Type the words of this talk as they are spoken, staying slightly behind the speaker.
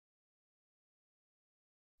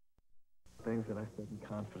Things that I said in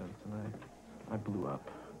confidence, and I blew up.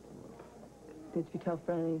 Did you tell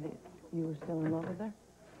Franny that you were still in love with her?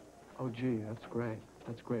 Oh, gee, that's great.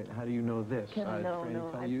 That's great. How do you know this? Kevin,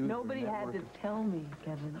 nobody had to tell me,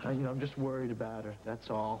 Kevin. I'm just worried about her, that's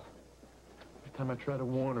all. Every time I try to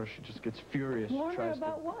warn her, she just gets furious. Warn her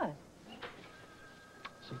about what?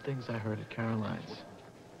 Some things I heard at Caroline's.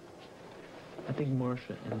 I think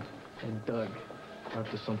Marcia and Doug are up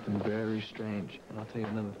to something very strange. And I'll tell you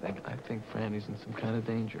another thing. I think Franny's in some kind of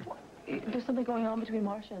danger. There's something going on between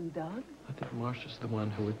Marcia and Doug? I think Marcia's the one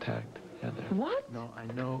who attacked Heather. What? No, I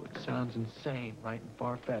know it sounds insane, right, and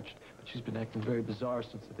far-fetched, but she's been acting very bizarre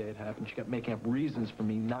since the day it happened. She kept making up reasons for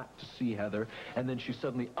me not to see Heather, and then she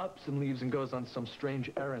suddenly ups and leaves and goes on some strange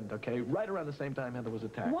errand, okay? Right around the same time Heather was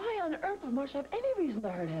attacked. Why on earth would Marcia have any reason to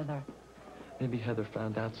hurt Heather? Maybe Heather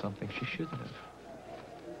found out something she shouldn't have.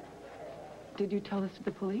 Did you tell this to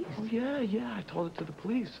the police? Oh, yeah, I told it to the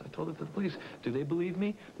police. Do they believe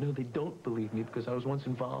me? No, they don't believe me because I was once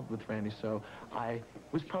involved with Franny, so I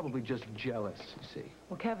was probably just jealous, you see.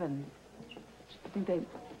 Well, Kevin, I think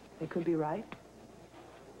they could be right.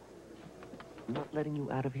 I'm not letting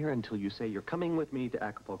you out of here until you say you're coming with me to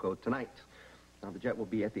Acapulco tonight. Now, the jet will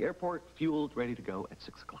be at the airport, fueled, ready to go at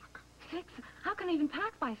 6 o'clock. 6? How can I even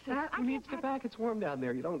pack by 6? You need to get back. It's warm down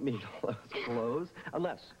there. You don't need all those clothes.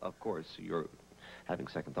 Unless, of course, you're having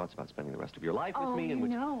second thoughts about spending the rest of your life with me. Oh,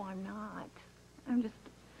 no, I'm not.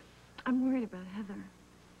 I'm worried about Heather.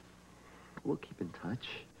 We'll keep in touch.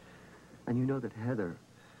 And you know that Heather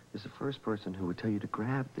is the first person who would tell you to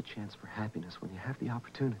grab the chance for happiness when you have the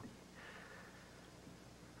opportunity.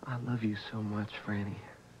 I love you so much, Franny.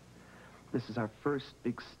 This is our first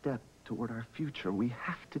big step toward our future. We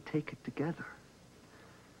have to take it together.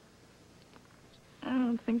 I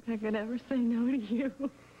don't think I could ever say no to you.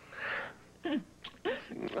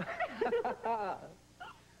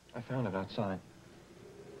 I found it outside.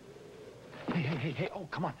 Hey, oh,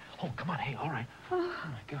 come on, hey, all right. Oh,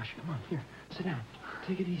 my gosh, come on, here, sit down,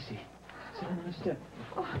 take it easy. Sit down on the step.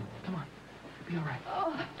 Come on, you'll be all right.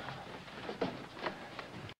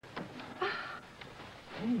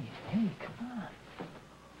 Hey, come on.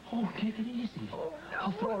 Oh, take it easy. Oh, no.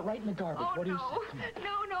 I'll throw it right in the garbage. Oh, what do you say? Come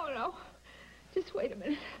on. No. Just wait a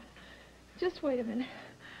minute.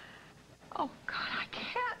 Oh, God,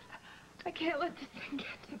 I can't let this thing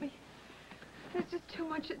get to me. There's just too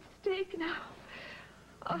much at stake now.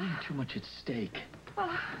 What do you mean too much at stake?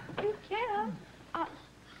 You can't. Oh,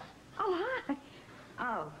 hi.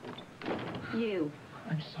 Oh, you.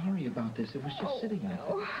 I'm sorry about this. It was just sitting there.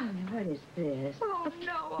 Oh, what is this? Oh,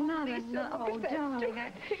 no. Mother, Lisa, no, look at that darling.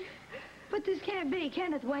 But this can't be.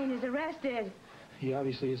 Kenneth Wayne is arrested. He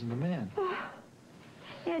obviously isn't the man.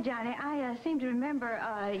 Yeah, Johnny, I seem to remember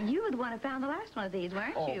you were the one who found the last one of these,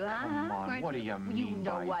 weren't you? Come on. What do you mean You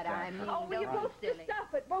know by what that? I mean. Oh, will you Don't both be just silly.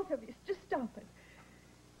 stop it? Both of you, just stop it.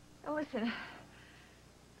 Now, listen,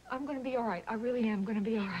 I'm going to be all right. I really am going to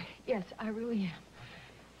be all right. Yes, I really am.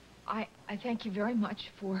 I thank you very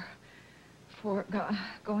much for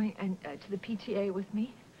going and to the PTA with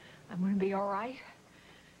me. I'm going to be all right.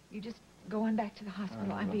 You just go on back to the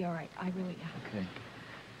hospital. I'll be all right. I really am. Okay.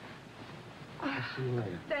 I'll see you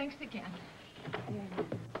later. Thanks again.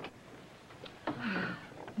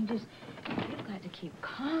 You've got to keep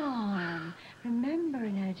calm. Remember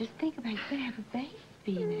now, just think about it. You're going to have a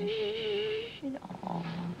baby now. Oh.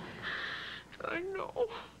 I know.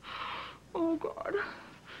 Oh, God.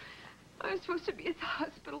 I'm supposed to be at the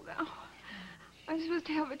hospital now. I'm supposed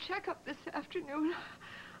to have a checkup this afternoon.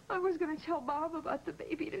 I was going to tell Bob about the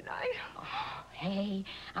baby tonight. Oh, hey,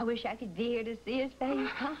 I wish I could be here to see his face.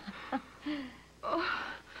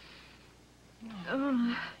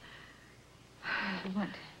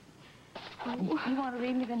 You want to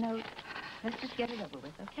read me the note? Let's just get it over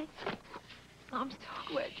with, okay? I'm so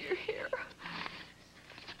glad you're here.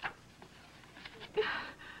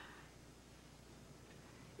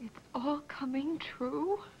 It's all coming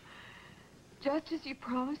true, just as you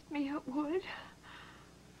promised me it would.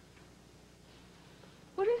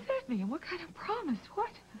 What does that mean? What kind of promise?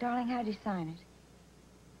 What? Darling, how'd you sign it?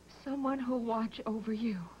 Someone who'll watch over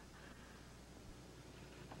you.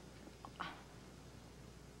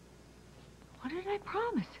 What did I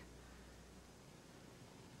promise?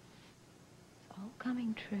 It's all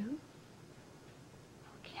coming true?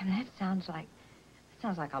 Kim, that sounds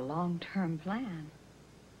like a long-term plan.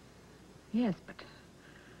 Yes, but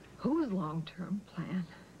whose long-term plan?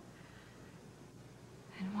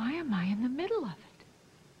 And why am I in the middle of it?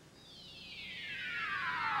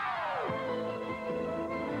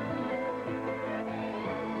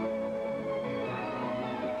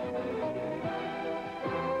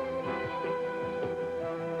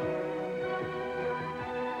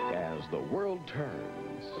 the World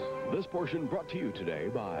Turns. This portion brought to you today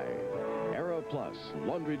by Era Plus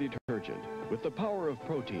Laundry Detergent with the power of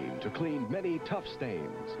protein to clean many tough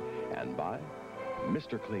stains. And by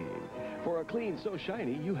Mr. Clean. For a clean so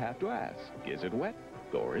shiny, you have to ask, is it wet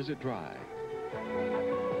or is it dry?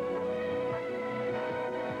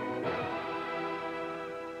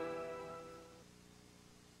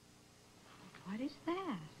 What is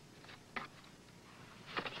that?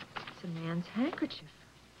 It's a man's handkerchief.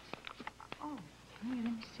 Oh, here,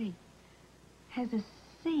 let me see. Has a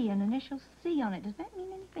C, an initial C on it. Does that mean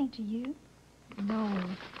anything to you? No.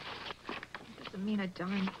 It doesn't mean a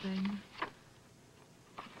darn thing.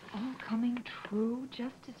 All coming true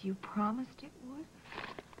just as you promised it would?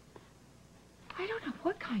 I don't know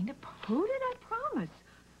what kind of... Who did I promise?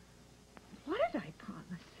 What did I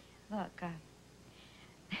promise? Look,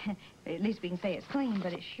 at least we can say it's clean,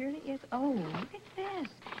 but it surely is. Oh, look at this.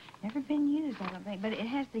 Never been used, I don't think. But it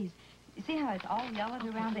has these... You see how it's all yellowed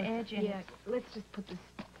around the edge? And yes, let's just put this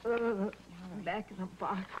back in the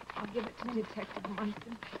box. I'll give it to Detective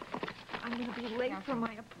Munson. I'm going to be late for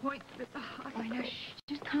my appointment at the hospital. Oh, now, shh,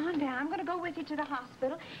 just calm down. I'm going to go with you to the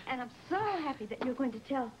hospital, and I'm so happy that you're going to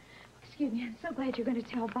tell... Excuse me, I'm so glad you're going to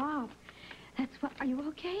tell Bob. That's what... Are you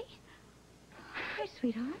okay? Hi,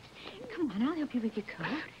 sweetheart. Come on, I'll help you with your coat.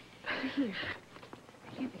 Here.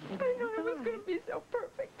 Here, baby. I know it was going to be so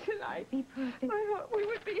perfect tonight. Be perfect. I thought we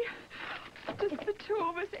would be just the two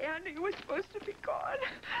of us. Andy was supposed to be gone.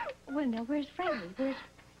 Well, now, where's Franny?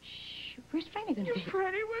 Where's Franny going to be?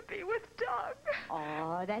 Freddie would be with Doug.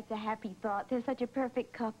 Oh, that's a happy thought. They're such a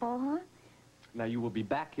perfect couple, huh? Now, you will be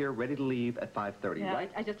back here ready to leave at 5:30,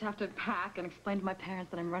 right? I just have to pack and explain to my parents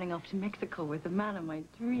that I'm running off to Mexico with the man of my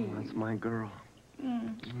dreams. Oh, that's my girl.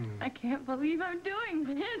 I can't believe I'm doing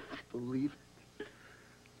this. Believe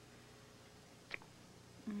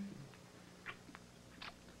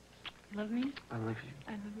Love me? I love you.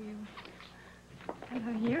 I love you. I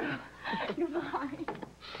love you. Goodbye.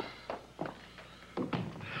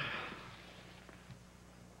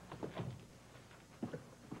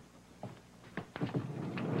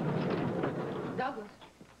 Douglas,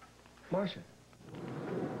 Marcia.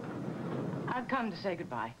 I've come to say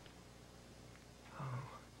goodbye. Oh.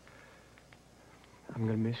 I'm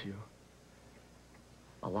gonna miss you.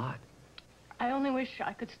 A lot. I only wish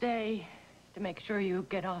I could stay to make sure you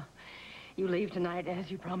you leave tonight as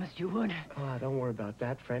you promised you would. Oh, don't worry about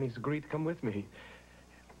that. Franny's agreed to come with me.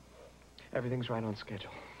 Everything's right on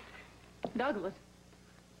schedule. Douglas,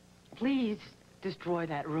 please destroy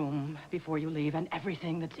that room before you leave and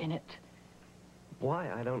everything that's in it.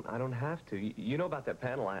 Why? I don't have to. You know about that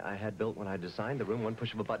panel I had built when I designed the room. One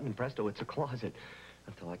push of a button and presto, it's a closet.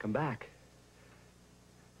 Until I come back.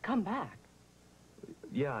 Come back.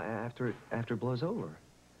 Yeah, after it blows over.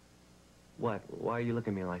 What? Why are you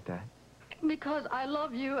looking at me like that? Because I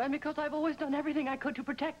love you and because I've always done everything I could to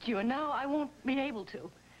protect you, and now I won't be able to.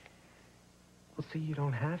 Well, see, you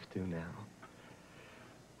don't have to now.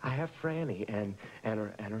 I have Franny and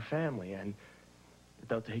her family, and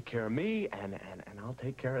they'll take care of me, and I'll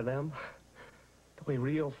take care of them. The way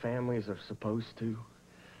real families are supposed to.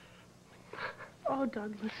 Oh,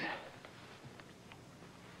 Douglas.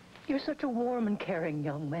 You're such a warm and caring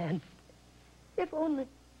young man. If only...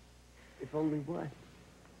 If only what?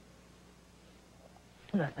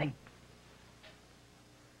 Nothing.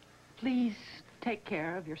 Please take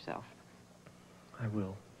care of yourself. I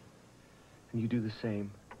will. And you do the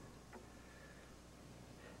same.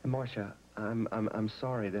 And Marcia, I'm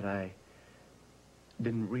sorry that I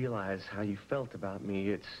didn't realize how you felt about me.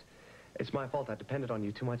 It's my fault. I depended on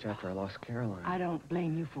you too much after I lost Caroline. I don't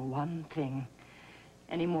blame you for one thing,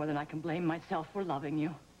 any more than I can blame myself for loving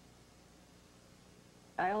you.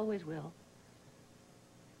 I always will.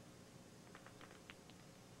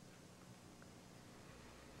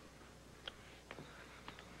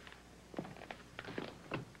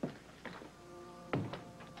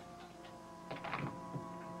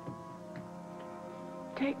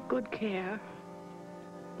 Take good care,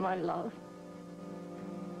 my love.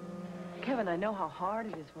 Kevin, I know how hard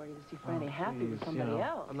it is for you to see Franny happy with somebody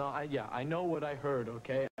else. No, I know what I heard,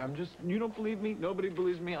 okay? You don't believe me? Nobody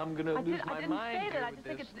believes me? I'm gonna lose my mind. I didn't say that. I just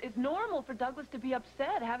think it's normal for Douglas to be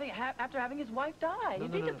upset after having his wife die.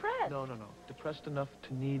 He'd be depressed. No. Depressed enough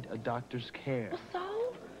to need a doctor's care. Well,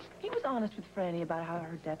 so? He was honest with Franny about how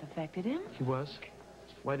her death affected him. He was?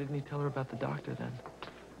 Why didn't he tell her about the doctor then?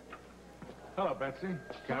 Hello, Betsy.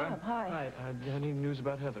 Karen? Bob, hi. Hi, any news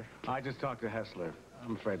about Heather? I just talked to Hessler.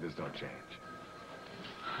 I'm afraid there's no change.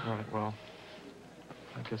 All right, well,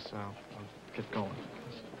 I guess I'll get going.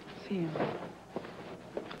 See you.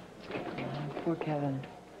 Poor Kevin.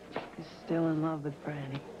 He's still in love with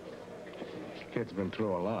Franny. kid's been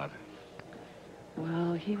through a lot.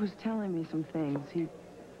 Well, he was telling me some things.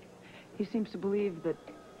 He seems to believe that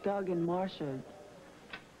Doug and Marcia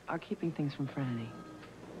are keeping things from Franny.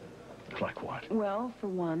 Like what? Well, for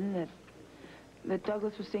one, that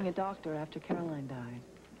Douglas was seeing a doctor after Caroline died,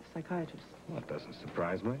 a psychiatrist. Well, that doesn't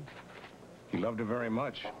surprise me. He loved her very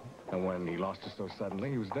much. And when he lost her so suddenly,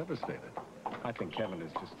 he was devastated. I think Kevin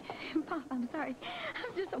is just... Bob, I'm sorry.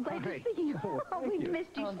 I'm just so glad Hi. to see you. Oh, Oh, we thank you.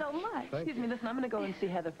 missed you so much. Excuse me, listen, I'm going to go and see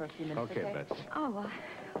Heather for a few minutes, Okay, Betsy. Oh,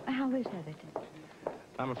 how is Heatherton?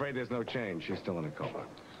 I'm afraid there's no change. She's still in a coma.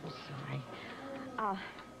 Sorry.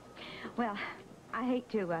 Well, I hate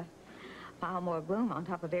to pile more gloom on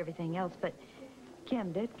top of everything else, but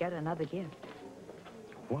Kim did get another gift.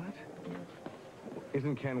 What?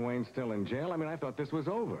 Isn't Ken Wayne still in jail? I mean, I thought this was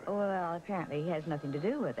over. Well, apparently he has nothing to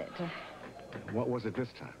do with it. What was it this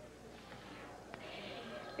time?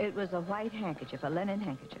 It was a white handkerchief, a linen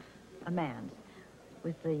handkerchief, a man's,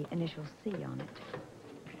 with the initial C on it.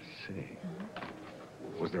 See.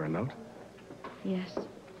 Was there a note? Yes.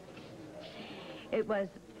 It was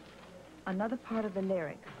another part of the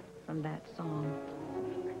lyric from that song.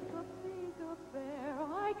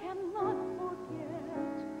 I cannot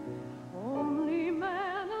forget. Only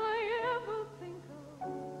man I ever think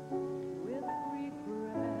of with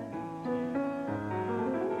regret.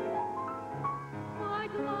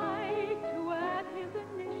 I'd like to add his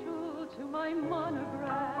initial to my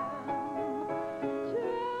monogram.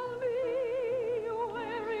 Tell me,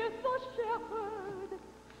 where is the shepherd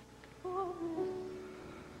for this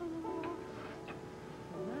lost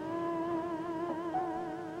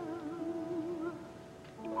lamb?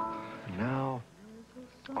 Now,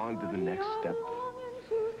 on to the next step.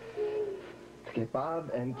 To get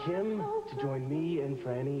Bob and Kim to join me and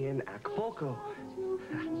Franny in Acapulco.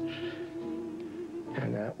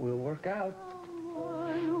 And that will work out.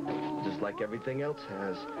 Just like everything else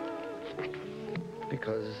has.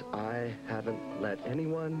 Because I haven't let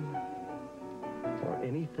anyone or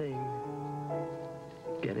anything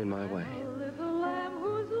get in my way.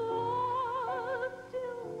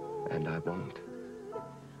 And I won't.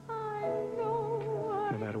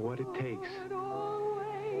 No matter what it takes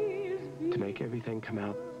to make everything come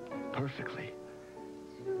out perfectly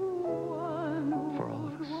for all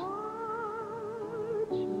of us.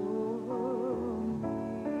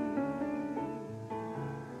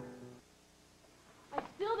 I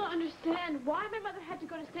still don't understand why my mother had to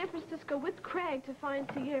go to San Francisco with Craig to find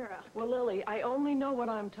Sierra. Well, Lily, I only know what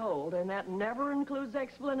I'm told, and that never includes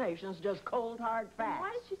explanations, just cold, hard facts.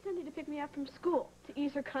 Why did she send you to pick me up from school? To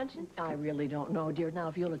ease her conscience? I really don't know, dear. Now,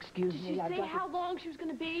 if you'll excuse Did me, she I've say got how long she was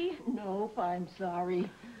going to be? Nope, I'm sorry.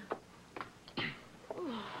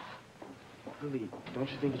 Lily, don't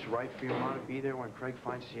you think it's right for your mom to be there when Craig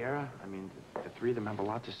finds Sierra? I mean, the three of them have a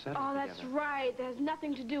lot to settle Oh, together. that's right. That has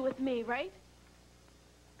nothing to do with me, right?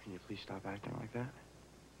 Can you please stop acting like that?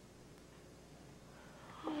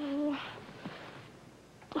 Oh.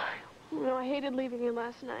 You know, I hated leaving you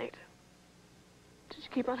last night. Did you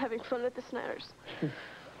keep on having fun at the Snyder's?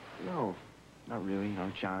 No, not really. You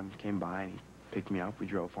know, John came by and he picked me up. We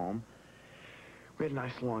drove home. We had a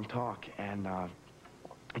nice long talk, and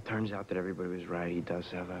it turns out that everybody was right. He does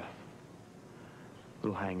have a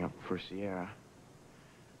little hang-up for Sierra.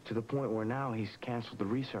 To the point where now he's canceled the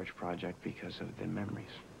research project because of the memories.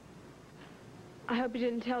 I hope you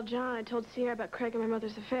didn't tell John I told Sierra about Craig and my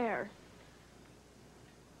mother's affair.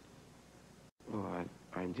 Well,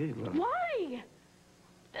 I did. Look. Why?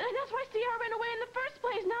 That's why Sierra ran away in the first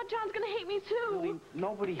place. Now John's gonna hate me too. Lily,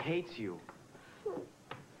 nobody hates you.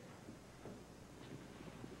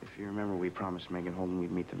 If you remember, we promised Megan Holden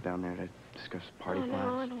we'd meet them down there to discuss party plans.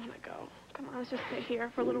 No, I don't want to go. Come on, let's just stay here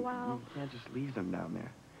for a little while. You can't just leave them down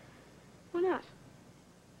there. Why not?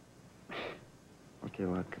 Okay,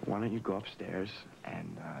 look, why don't you go upstairs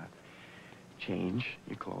and change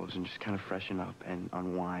your clothes and just kind of freshen up and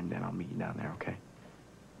unwind, and I'll meet you down there, okay?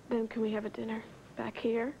 Then can we have a dinner back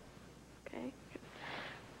here? Okay.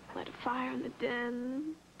 Light a fire in the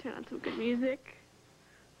den. Turn on some good music.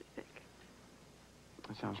 What do you think?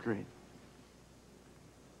 That sounds great.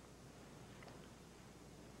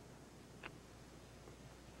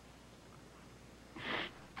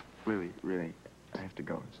 Really, I have to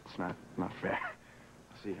go. It's not fair.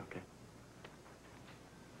 I'll see you, okay?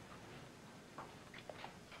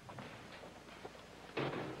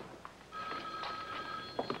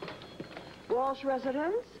 Walsh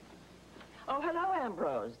residence? Oh, hello,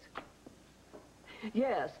 Ambrose.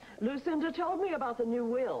 Yes, Lucinda told me about the new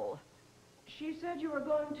will. She said you were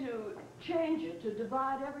going to change it to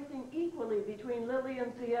divide everything equally between Lily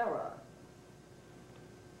and Sierra.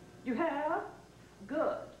 You have?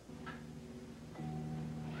 Good.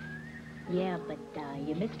 Yeah, but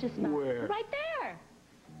you missed us. Where? Right there.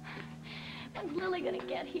 When's Lily gonna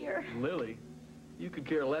get here? Lily? You could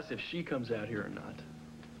care less if she comes out here or not.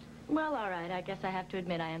 Well, all right. I guess I have to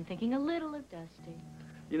admit I am thinking a little of Dusty.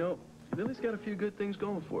 You know, Lily's got a few good things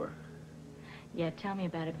going for her. Yeah, tell me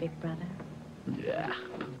about it, big brother. Yeah.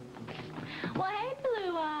 Well, hey,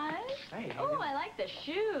 Blue Eyes. Hey. Oh, I like the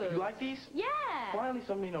shoes. You like these? Yeah. Finally,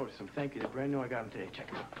 somebody noticed them. Thank you. They're brand new. I got them today. Check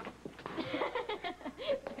them out.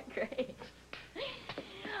 Great.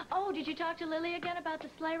 Oh, did you talk to Lily again about the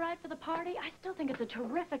sleigh ride for the party? I still think it's a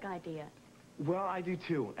terrific idea. Well, I do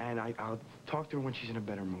too, and I'll talk to her when she's in a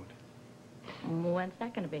better mood. When's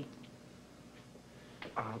that going to be?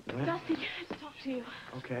 When? Dusty, can I just talk to you?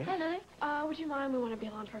 Okay. Hi, Lily. Would you mind? We want to be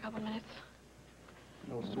alone for a couple of minutes.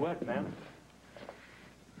 No sweat, ma'am.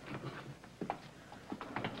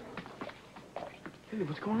 Lily,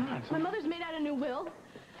 what's going on? My mother's made out a new will.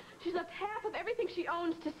 She's left half of everything she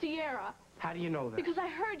owns to Sierra. How do you know that? Because I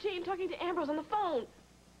heard Jane talking to Ambrose on the phone.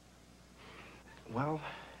 Well,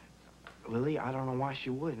 Lily, I don't know why she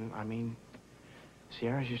wouldn't. I mean,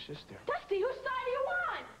 Sierra's your sister. Dusty, whose side do you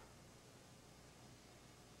want?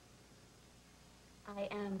 I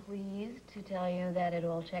am pleased to tell you that it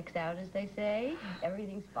all checks out, as they say.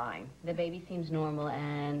 Everything's fine. The baby seems normal,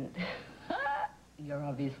 and you're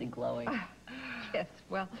obviously glowing. Yes,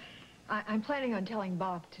 well, I'm planning on telling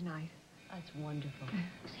Bob tonight. That's wonderful.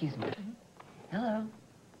 Excuse me. Hello.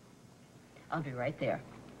 I'll be right there.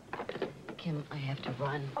 Kim, I have to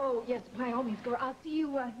run. Oh, yes, by all means, go. I'll see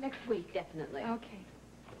you next week. Definitely. Okay.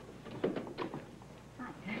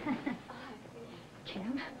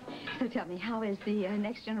 Kim, so tell me, how is the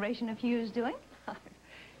next generation of Hughes doing?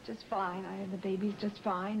 Just fine. The baby's just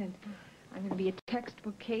fine, and I'm going to be a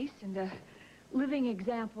textbook case and a living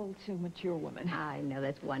example to mature women. I know,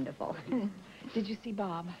 that's wonderful. Did you see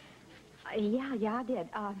Bob? Yeah, I did.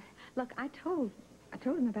 Look, I told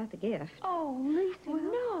him about the gift. Oh, Lisa,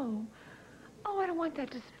 no. Oh, I don't want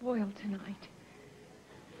that to spoil tonight.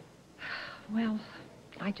 Well,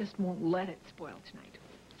 I just won't let it spoil tonight.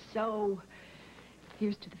 So,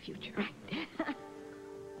 here's to the future.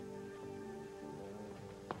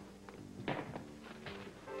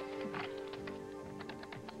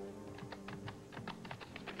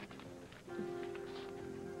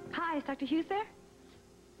 Hi, is Dr. Hughes there?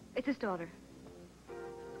 It's his daughter.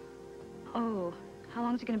 Oh, how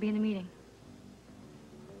long is he going to be in the meeting?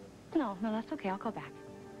 No, that's okay. I'll call back.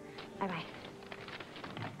 Bye-bye.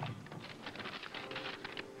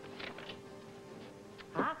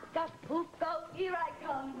 Hop, got, poop, go, here I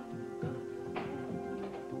come.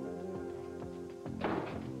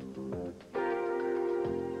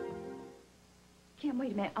 Kim,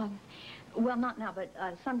 wait a minute. Well, not now, but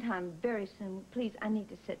sometime very soon. Please, I need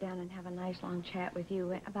to sit down and have a nice long chat with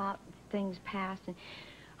you about things past, and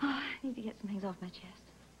I need to get some things off my chest.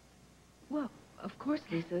 Well, of course,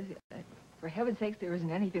 Lisa. For heaven's sakes, there isn't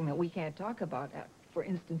anything that we can't talk about. For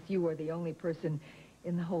instance, you are the only person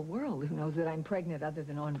in the whole world who knows that I'm pregnant other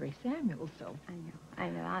than Andre Samuel, so... I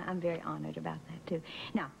know. I'm very honored about that, too.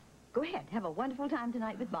 Now, go ahead. Have a wonderful time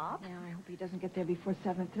tonight with Bob. Yeah, I hope he doesn't get there before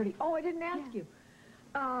 7:30. Oh, I didn't ask you.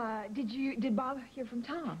 Did Bob hear from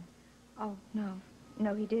Tom? Oh, no.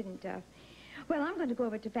 No, he didn't. Well, I'm going to go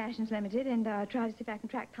over to Fashions Limited and try to see if I can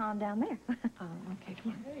track Tom down there. Oh, okay,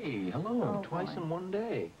 come on. Hey, hello. Oh, Twice boy. in one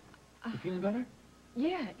day. You feeling better?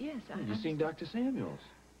 Yeah, yes. You've seen Dr. Samuels.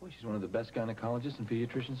 Boy, she's one of the best gynecologists and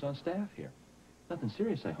pediatricians on staff here. Nothing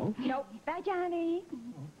serious, I hope. Nope. Bye, Johnny.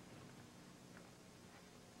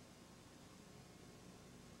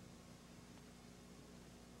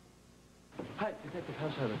 Hi, Detective,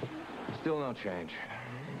 how's Heather? Still no change.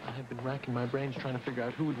 I have been racking my brains trying to figure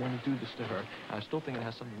out who would want to do this to her. I still think it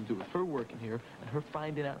has something to do with her working here and her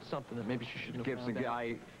finding out something that maybe she shouldn't have found Gibson, out.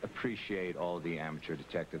 I appreciate all the amateur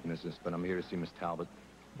detective business, but I'm here to see Miss Talbot.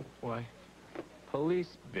 Why?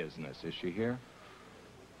 Police business. Is she here?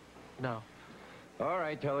 No. All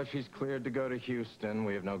right, tell her she's cleared to go to Houston.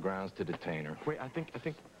 We have no grounds to detain her. Wait, I think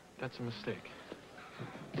that's a mistake.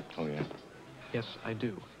 Oh, yeah? Yes, I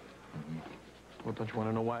do. Well, don't you want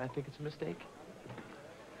to know why I think it's a mistake?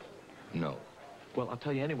 No. Well, I'll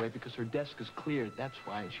tell you anyway, because her desk is cleared. That's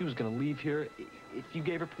why. She was going to leave here if you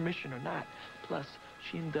gave her permission or not. Plus,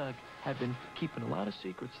 she and Doug have been keeping a lot of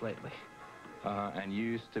secrets lately. And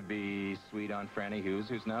used to be sweet on Franny Hughes,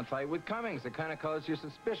 who's now tight with Cummings. It kind of colors your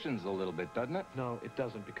suspicions a little bit, doesn't it? No, it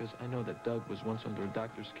doesn't, because I know that Doug was once under a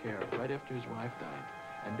doctor's care right after his wife died.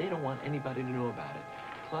 And they don't want anybody to know about it.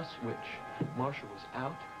 Plus which, Marshall was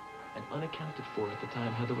out and unaccounted for at the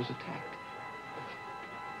time Heather was attacked.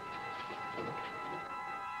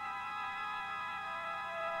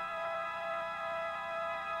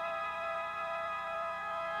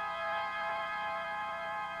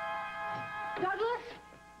 Douglas?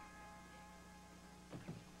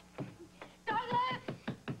 Douglas!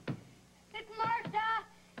 It's Martha!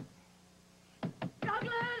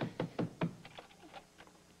 Douglas!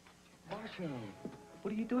 Marcia,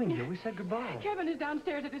 what are you doing here? We said goodbye. Kevin is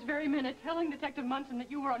downstairs at this very minute telling Detective Munson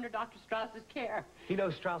that you were under Dr. Strauss's care. He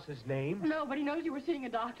knows Strauss's name? No, but he knows you were seeing a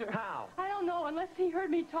doctor. How? I don't know, unless he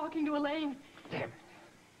heard me talking to Elaine. Damn it.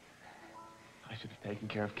 I should have taken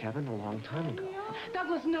care of Kevin a long time ago.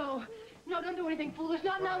 Douglas, no. No, don't do anything foolish.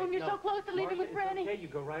 Not now when you're so close to leaving with Franny. Okay, you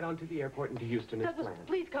go right on to the airport and to Houston as Douglas, planned.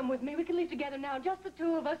 please come with me. We can leave together now, just the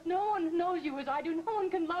two of us. No one knows you as I do. No one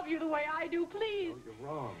can love you the way I do. Please. Oh, you're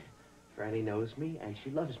wrong. Franny knows me, and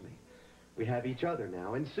she loves me. We have each other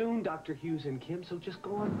now, and soon Dr. Hughes and Kim, so just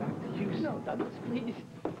go on back to Houston. No, Douglas, please.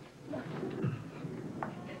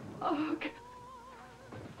 Oh, God.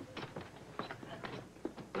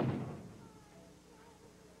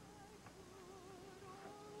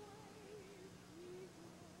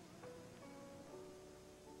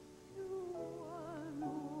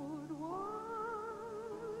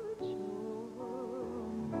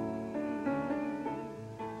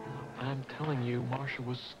 I'm telling you, Marcia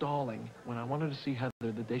was stalling when I wanted to see Heather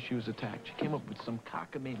the day she was attacked. She came up with some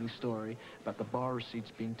cockamamie story about the bar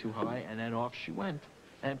receipts being too high, and then off she went.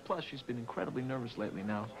 And plus, she's been incredibly nervous lately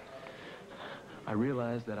now. I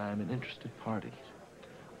realize that I'm an interested party.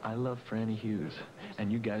 I love Franny Hughes,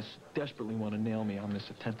 and you guys desperately want to nail me on this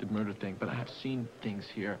attempted murder thing, but I have seen things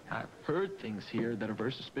here. I've heard things here that are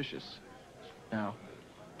very suspicious. Now,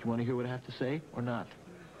 do you want to hear what I have to say, or not?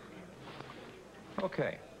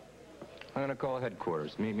 Okay. I'm going to call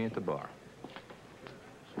headquarters. Meet me at the bar.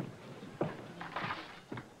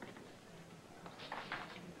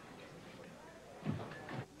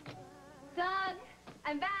 Son,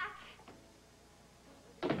 I'm back.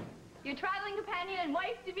 Your traveling companion and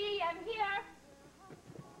wife-to-be, I'm here.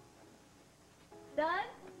 Son?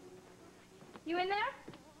 You in there?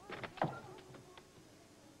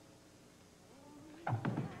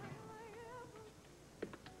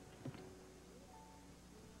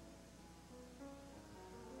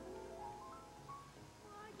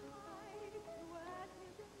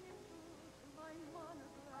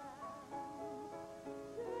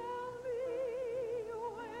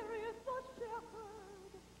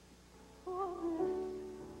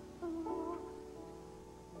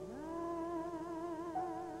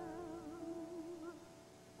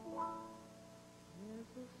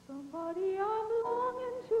 Somebody I'm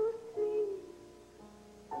longing to see.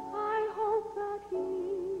 I hope that he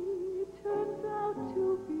turns out to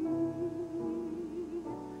be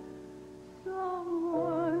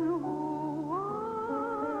someone who watch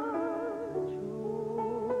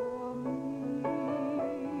over me.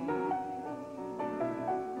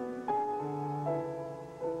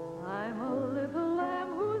 I'm a little lamb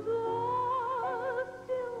who's lost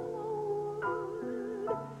in the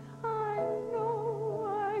wood. I know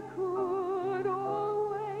I could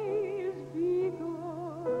always be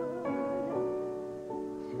good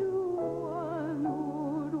to one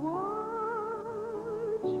who'd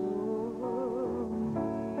watch over me.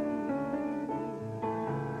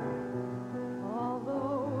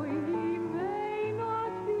 Although he may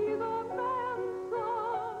not be the man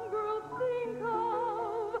some girls think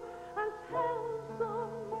of as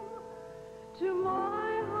handsome, to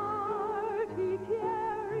my heart he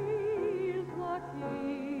carries the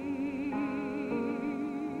key.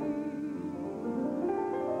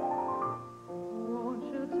 Won't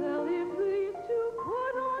you tell him please to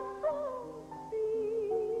put on some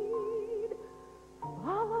speed?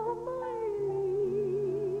 Follow my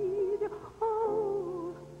lead.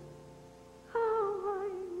 Oh, how I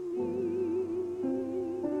need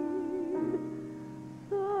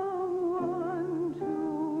someone to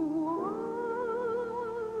watch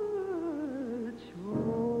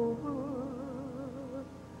over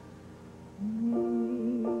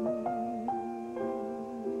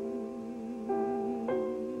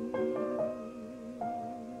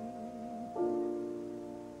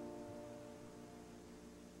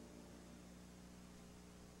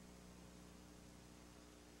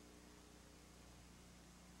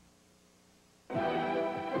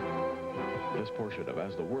This portion of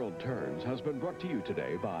As the World Turns has been brought to you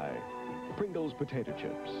today by Pringles Potato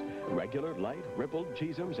Chips, regular, light, rippled,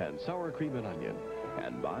 cheesums, and sour cream and onion.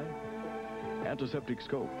 And by Antiseptic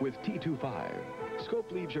Scope with T25.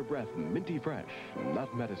 Scope leaves your breath minty fresh,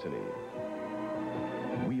 not medicine-y.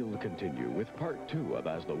 We'll continue with part 2 of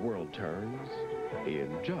As the World Turns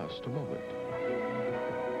in just a moment.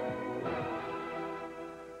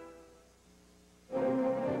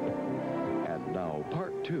 And now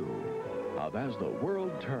part 2 of As the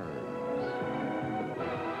World Turns.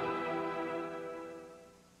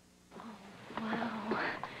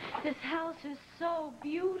 This house is so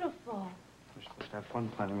beautiful. We're supposed to have fun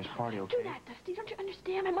planning this party, okay? Do that, Dusty. Don't you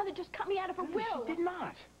understand? My mother just cut me out of her will. She did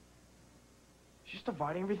not. She's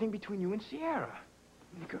dividing everything between you and Sierra.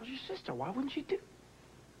 I mean, the girl's your sister. Why wouldn't she do?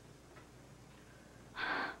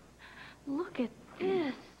 Look at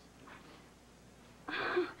this.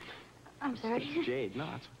 I'm sorry. It's Jade, no,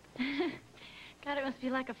 it's... God, it must be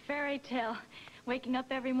like a fairy tale. Waking up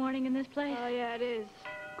every morning in this place. Oh, yeah, it is.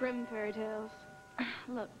 Grim fairy tales.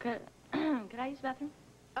 Look, could I use the bathroom?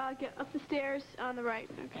 Get up the stairs on the right.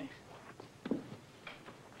 Okay.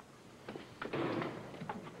 I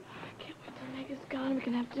can't wait till Meg is gone. We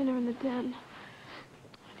can have dinner in the den.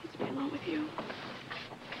 I need to be alone with you.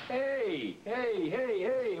 Hey,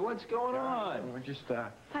 what's going on? We're just,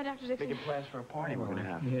 Hi, Dr. Dixon. making plans for a party we're gonna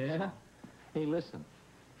have. Yeah? Hey, listen.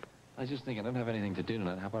 I was just thinking, I don't have anything to do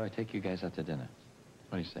tonight. How about I take you guys out to dinner?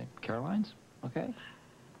 What do you say? Caroline's? Okay?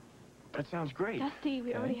 That sounds great. Dusty,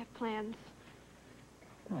 we already have plans.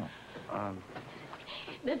 Oh.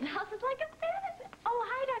 This house is like a fantasy. Oh,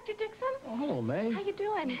 hi, Dr. Dixon. Oh, hello, May. How you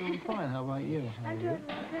doing? I'm doing fine. How about you? I'm doing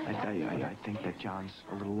good. I tell you, I think that John's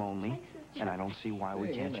a little lonely, and I don't see why we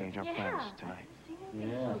can't change our plans tonight.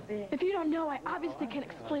 Yeah. If you don't know, I obviously can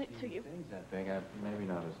explain it to you. Things that big. Maybe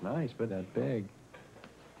not as nice, but that big.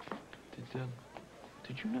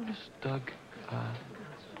 Did you notice Doug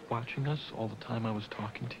watching us all the time I was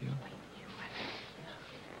talking to you?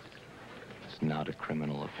 It's not a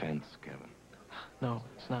criminal offense, Kevin. No,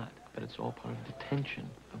 it's not. But it's all part of the tension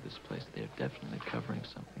of this place. They're definitely covering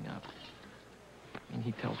something up. And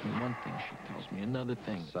he tells me one thing, she tells me another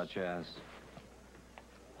thing. Such as?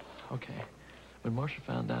 Okay. When Marcia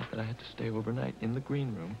found out that I had to stay overnight in the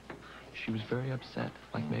green room, she was very upset.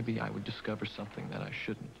 Like maybe I would discover something that I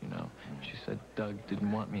shouldn't, you know. She said Doug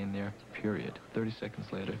didn't want me in there, period. 30 seconds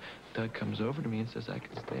later, Doug comes over to me and says I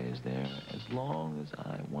can stay there as long as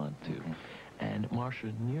I want to. And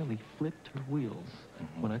Marcia nearly flipped her wheels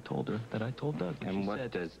when I told her that I told Doug. And she what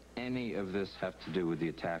said, does any of this have to do with the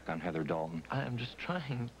attack on Heather Dalton? I am just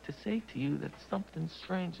trying to say to you that something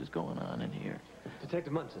strange is going on in here.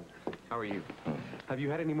 Detective Munson, how are you? Have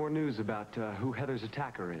you had any more news about who Heather's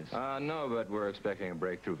attacker is? No, but we're expecting a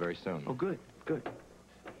breakthrough very soon. Oh, good, good.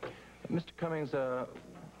 Mr. Cummings,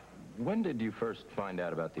 when did you first find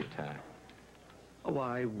out about the attack? Oh,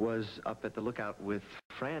 I was up at the lookout with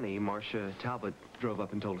Franny. Marcia Talbot drove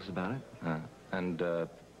up and told us about it. And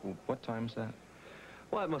what time's that?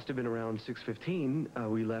 Well, it must have been around 6:15.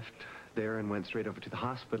 We left there and went straight over to the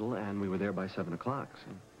hospital, and we were there by 7 o'clock.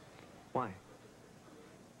 So. Why?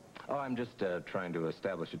 Oh, I'm just trying to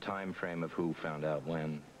establish a time frame of who found out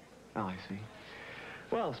when. Oh, I see.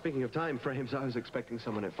 Well, speaking of time frames, I was expecting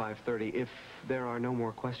someone at 5:30. If there are no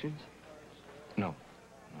more questions? No.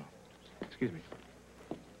 Excuse me.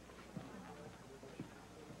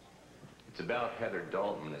 It's about Heather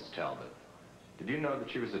Dalton, Miss Talbot. Did you know that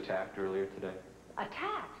she was attacked earlier today?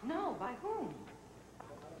 Attacked? No, by whom?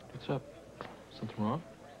 What's up? Something wrong?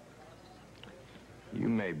 You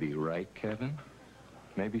may be right, Kevin.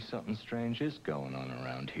 Maybe something strange is going on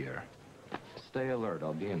around here. Stay alert.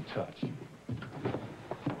 I'll be in touch.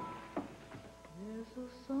 There's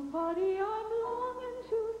somebody I'm longing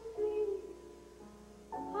to see.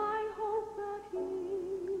 I hope that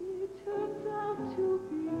he turns out to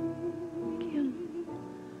be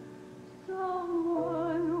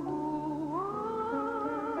someone who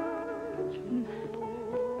watches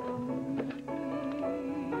for me.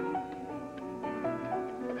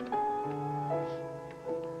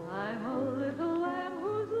 I'm a little lamb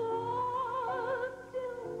who's lost in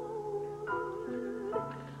the wood.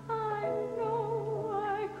 I know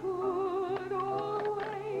I could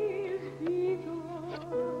always be good.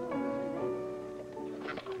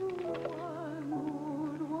 Someone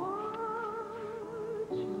would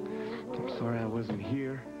watch I'm sorry I wasn't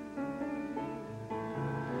here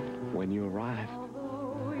when you arrived.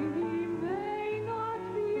 although he may not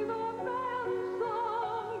be the man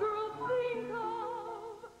some girls think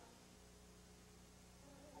of.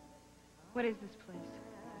 What is this place?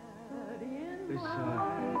 It's,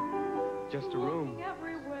 just a room.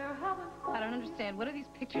 Everywhere, haven't I don't understand. What are these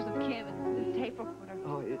pictures of Kim and this tape recorder?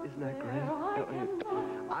 Oh, isn't that great?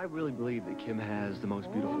 I really believe that Kim has the most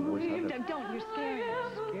beautiful voice I've ever... Don't, you're scaring me.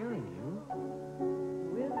 Scaring you?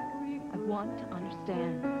 I want to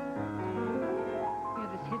understand. We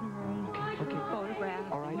have this hidden room, Okay. photographs,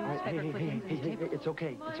 All right, newspaper clippings, and hey, tape. it's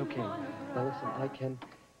okay, it's okay. Now listen,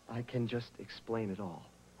 I can just explain it all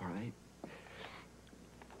right?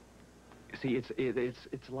 See,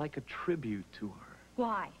 it's like a tribute to her.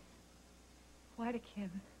 Why? Why to Kim?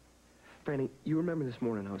 Franny, you remember this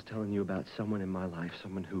morning I was telling you about someone in my life,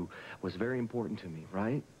 someone who was very important to me,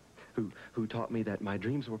 right? who taught me that my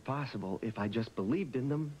dreams were possible if I just believed in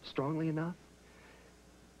them strongly enough.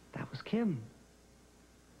 That was Kim.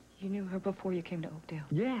 You knew her before you came to Oakdale?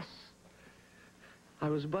 Yes. I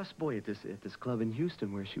was a busboy at this club in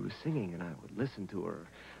Houston where she was singing, and I would listen to her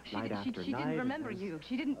night after night. She didn't remember you.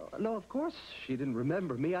 She didn't... No, of course she didn't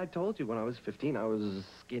remember me. I told you when I was 15, I was a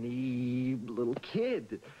skinny little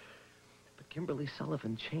kid. But Kimberly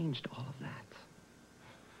Sullivan changed all of that.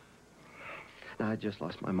 Now, I just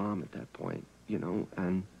lost my mom at that point, you know,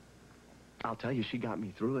 and I'll tell you, she got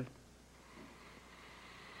me through it.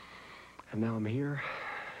 And now I'm here,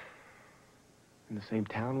 in the same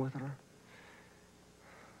town with her,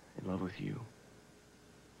 in love with you.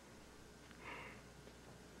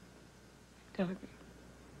 Doug,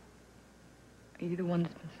 are you the one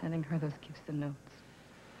that's been sending her those gifts and notes?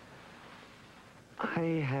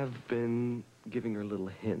 I have been giving her little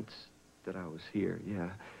hints that I was here, yeah.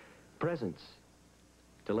 Presents,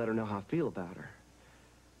 to let her know how I feel about her.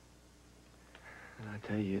 And I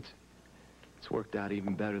tell you, it's worked out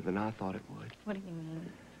even better than I thought it would. What do you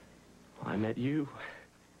mean? Well, I met you.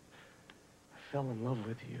 I fell in love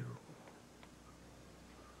with you.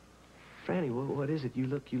 Franny, what is it? You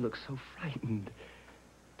look so frightened.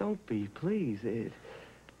 Don't be, please.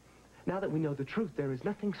 Now that we know the truth, there is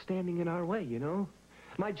nothing standing in our way, you know?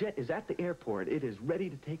 My jet is at the airport. It is ready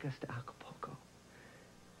to take us to Acapulco.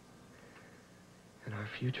 And our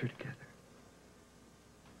future together.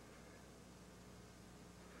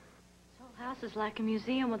 This whole house is like a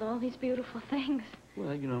museum with all these beautiful things.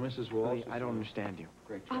 Well, you know, Mrs. Walsh... I don't understand you.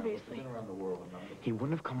 Great job. Obviously. Been around the world. He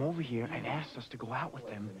wouldn't have come over here and asked us to go out with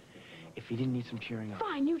him if he didn't need some cheering up.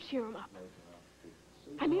 Fine, you cheer him up.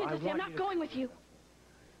 I mean, I'm not going with you.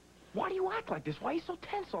 Why do you act like this? Why are you so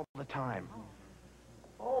tense all the time?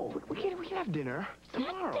 Oh. We can have dinner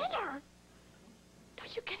tomorrow. Dinner?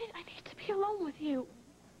 Don't you get it? I need to be alone with you.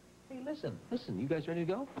 Hey, listen. You guys ready to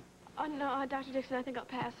go? No, Dr. Dixon, I think I'll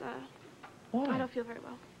pass. Why? I don't feel very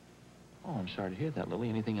well. Oh, I'm sorry to hear that, Lily.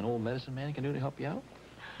 Anything an old medicine man can do to help you out?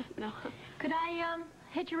 No. Could I,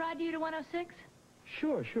 hitch a ride to you to 106?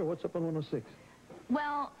 Sure. What's up on 106?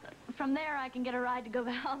 Well, from there I can get a ride to go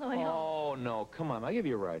all the way home. Oh, no. Come on. I'll give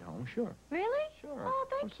you a ride home. Sure. Really? Sure. Oh,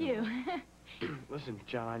 thank you. Listen,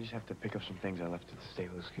 John, I just have to pick up some things I left at the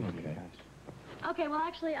stable. Excuse me, guys. Okay, well,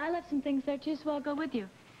 actually, I left some things there, too, so I'll go with you.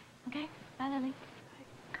 Okay? Bye, Lily.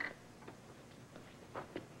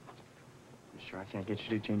 You sure I can't get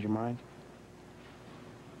you to change your mind?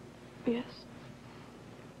 Yes.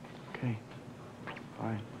 Okay.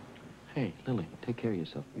 Bye. Hey, Lily, take care of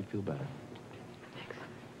yourself. You feel better. Thanks.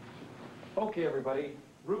 Okay, everybody.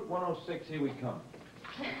 Route 106, here we come.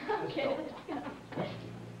 Okay, let's go.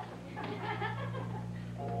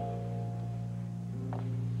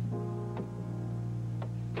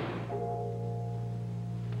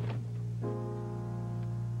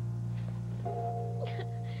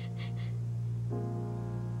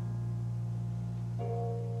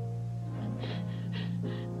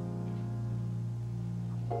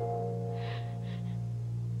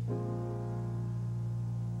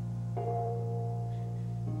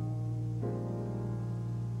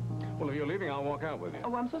 Well, if you're leaving, I'll walk out with you.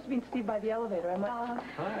 Oh, I'm supposed to be in Steve by the elevator.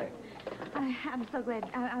 Hi. I'm so glad.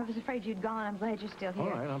 I was afraid you'd gone. I'm glad you're still here. All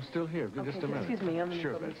right, I'm still here. Just a minute. Excuse me, I'm in the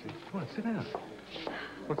Sure, middle. Betsy. Come on, sit down.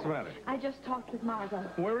 What's the matter? I just talked with Margot.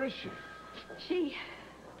 Where is she?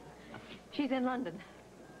 She's in London.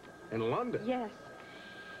 In London? Yes.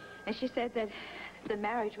 And she said that the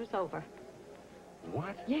marriage was over.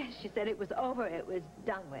 What? Yes, she said it was over. It was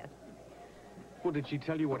done with. Well, did she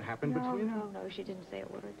tell you what happened between them? No, she didn't say a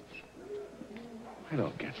word. I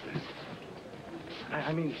don't get this.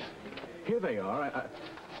 I mean, here they are.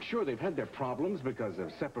 Sure, they've had their problems because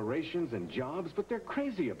of separations and jobs, but they're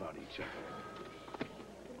crazy about each other.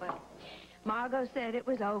 Well, Margot said it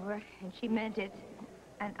was over, and she meant it.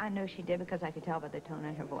 And I know she did because I could tell by the tone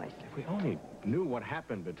in her voice. If we only knew what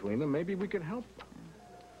happened between them, maybe we could help them.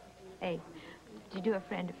 Hey, would you do a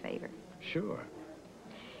friend a favor? Sure.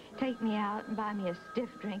 Take me out and buy me a stiff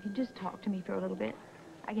drink and just talk to me for a little bit.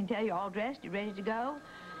 I can tell you're all dressed, you're ready to go,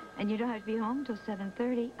 and you don't have to be home till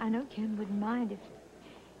 7:30. I know Ken wouldn't mind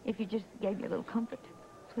if you just gave me a little comfort,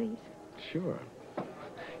 please. Sure.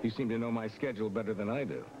 You seem to know my schedule better than I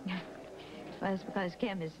do. Well, that's because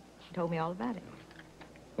Kim has told me all about it.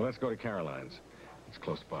 Well, let's go to Caroline's. It's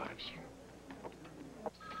close by. Sure.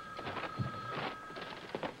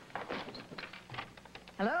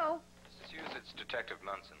 Hello? Mrs. Hughes, it's Detective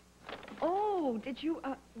Munson. Oh, did you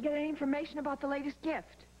get any information about the latest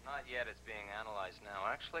gift? Not yet. It's being analyzed now.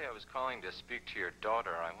 Actually, I was calling to speak to your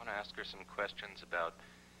daughter. I want to ask her some questions about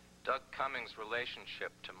Doug Cummings'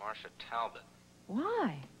 relationship to Marcia Talbot.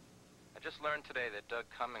 Why? learned today that Doug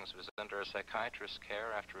Cummings was under a psychiatrist's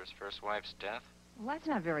care after his first wife's death. Well, that's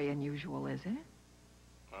not very unusual, is it?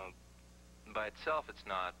 Well, by itself it's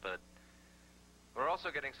not, but we're also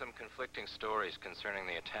getting some conflicting stories concerning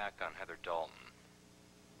the attack on Heather Dalton.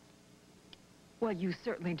 Well, you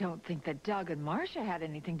certainly don't think that Doug and Marcia had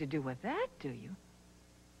anything to do with that, do you?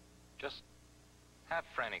 Just have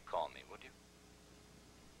Franny call me, would you?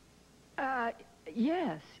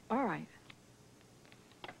 Yes. All right.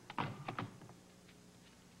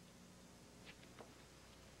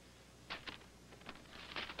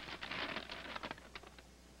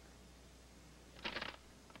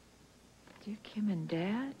 Dear Kim and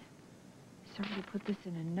Dad, sorry to put this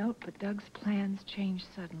in a note, but Doug's plans changed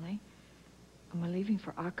suddenly. And we're leaving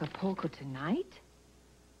for Acapulco tonight?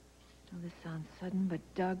 I know this sounds sudden, but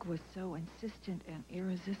Doug was so insistent and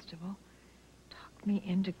irresistible. Talked me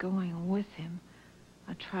into going with him.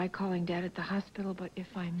 I'll try calling Dad at the hospital, but if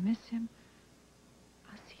I miss him,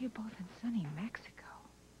 I'll see you both in sunny Mexico.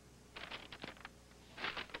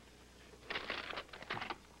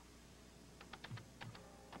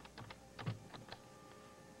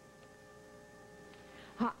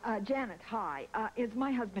 Janet, hi. Is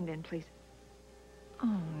my husband in, please?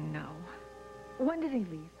 Oh, no. When did he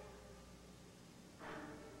leave?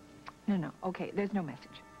 No. Okay, there's no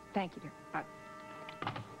message. Thank you, dear. Bye.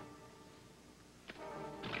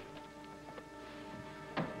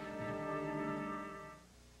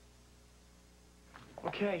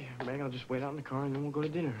 Okay, Meg, I'll just wait out in the car and then we'll go to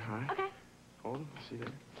dinner, all right? Okay. Hold on. See you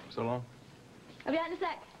later. So long. I'll be out in a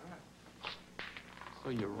sec. So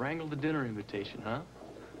you wrangled the dinner invitation, huh?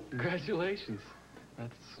 Congratulations.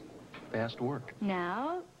 That's fast work.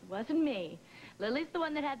 No, it wasn't me. Lily's the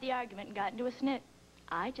one that had the argument and got into a snit.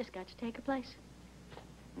 I just got to take her place.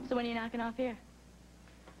 So when are you knocking off here?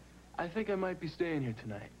 I think I might be staying here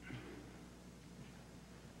tonight.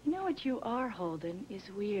 You know what you are, Holden, is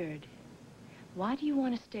weird. Why do you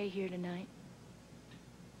want to stay here tonight?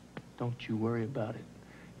 Don't you worry about it.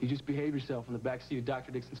 You just behave yourself in the backseat of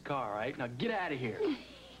Dr. Dixon's car, all right? Now get out of here.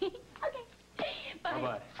 Okay. Bye.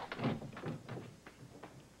 Bye-bye.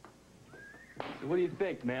 So what do you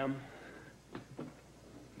think, ma'am?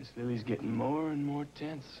 Miss Lily's getting more and more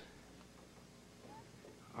tense.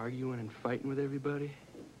 Arguing and fighting with everybody.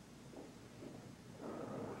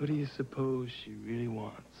 What do you suppose she really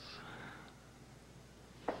wants?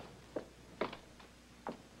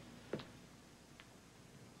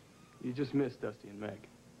 You just missed Dusty and Meg.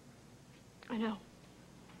 I know.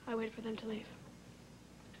 I waited for them to leave.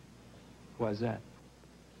 Why's that?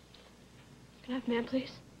 Can I have a man, please?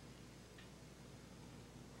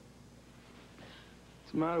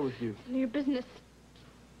 What's the matter with you? None of your business.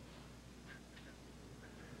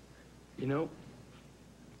 You know,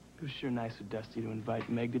 it was sure nice of Dusty to invite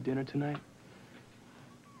Meg to dinner tonight.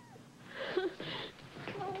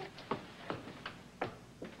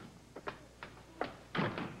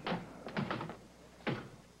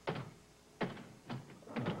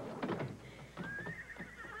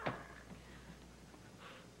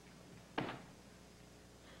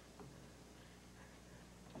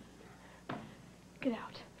 Get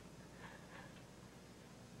out.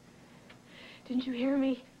 Didn't you hear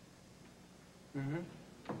me? Mm-hmm.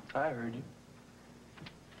 I heard you.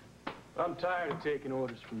 I'm tired of taking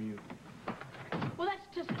orders from you. Well, that's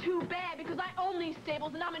just too bad, because I own these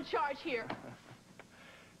stables and I'm in charge here.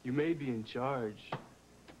 You may be in charge, but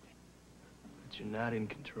you're not in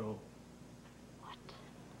control. What?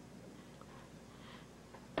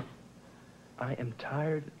 I am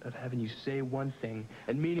tired of having you say one thing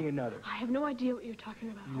and meaning another. I have no idea what you're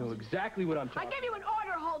talking about, You know Holden. exactly what I'm talking I gave you an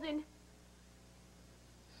order, Holden.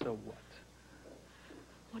 So what?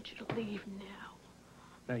 I want you to leave now.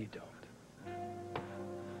 No, you don't.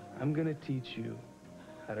 I'm gonna teach you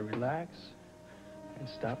how to relax and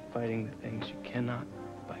stop fighting the things you cannot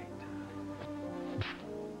fight.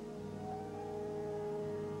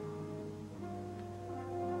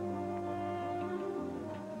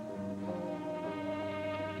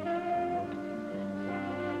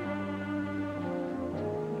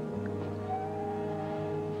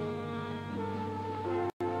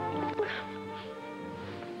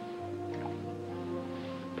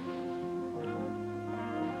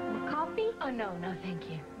 Oh, no, thank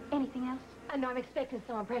you. Anything else? No, I'm expecting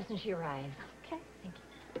someone present when she arrives. Okay, thank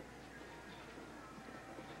you.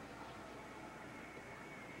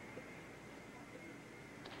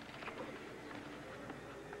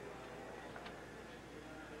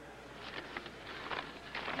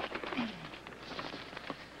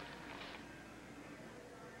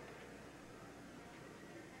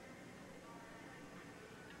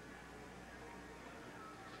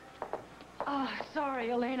 Oh,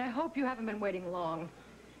 sorry, Elaine. I hope you haven't been waiting long.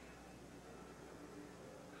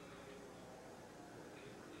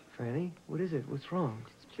 Franny, what is it? What's wrong?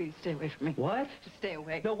 Just please stay away from me. What? Just stay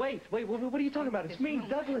away. No, wait. What are you talking about? It's me,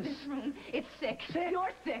 Douglas. This room. It's sick. Sick?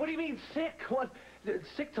 You're sick. What do you mean, sick? What?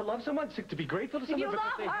 Sick to love someone? Sick to be grateful to If someone? you because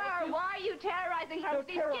love they- her, why are you terrorizing her with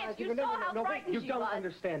these kids? You saw how wait, frightened you she don't was.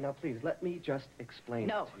 understand. Now, please, let me just explain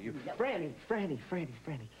No, it to you. no. Franny.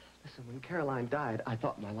 Listen, when Caroline died, I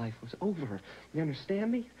thought my life was over. You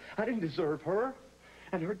understand me? I didn't deserve her.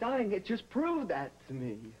 And her dying, it just proved that to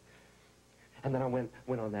me. And then I went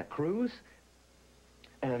on that cruise.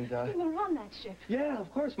 And, You were on that ship. yeah,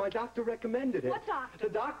 of course, my doctor recommended it. What doctor?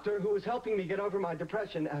 The doctor who was helping me get over my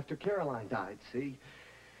depression after Caroline died, see?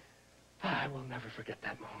 I will never forget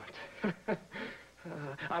that moment.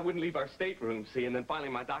 I wouldn't leave our stateroom, see, and then finally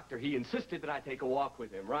my doctor, he insisted that I take a walk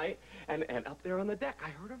with him, right? And up there on the deck, I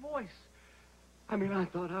heard her voice. I mean, I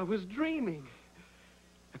thought I was dreaming.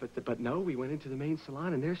 But no, we went into the main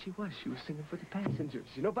salon, and there she was. She was singing for the passengers,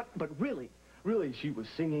 you know? But really, she was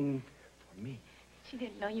singing for me. She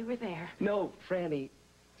didn't know you were there. No, Franny.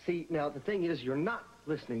 See, now, the thing is, you're not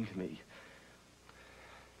listening to me.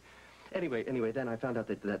 Anyway, then I found out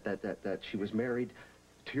that she was married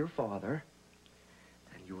to your father,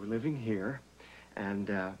 and you were living here, and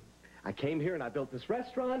I came here and I built this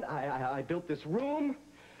restaurant. I built this room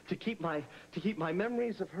to keep my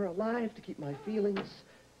memories of her alive, to keep my feelings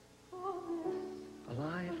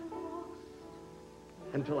alive,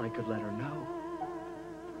 until I could let her know.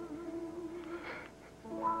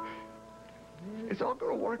 It's all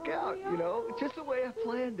gonna work out, you know, just the way I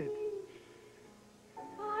planned it.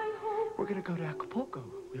 We're gonna go to Acapulco.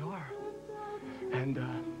 We are. And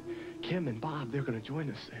Kim and Bob, they're gonna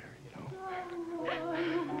join us there, you know.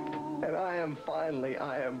 And I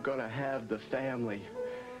am gonna have the family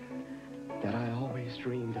that I always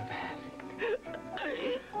dreamed of having.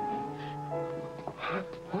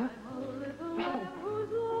 What?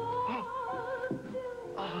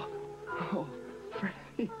 Oh,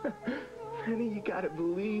 Franny. Franny, you gotta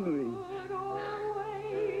believe me.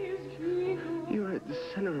 You're at the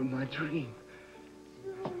center of my dream.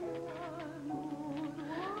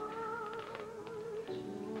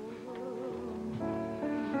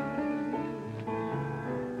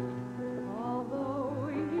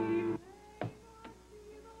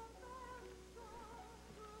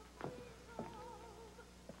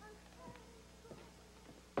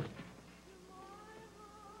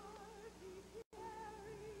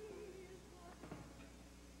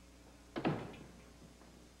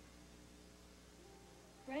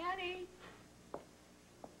 Granny?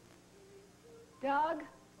 Doug?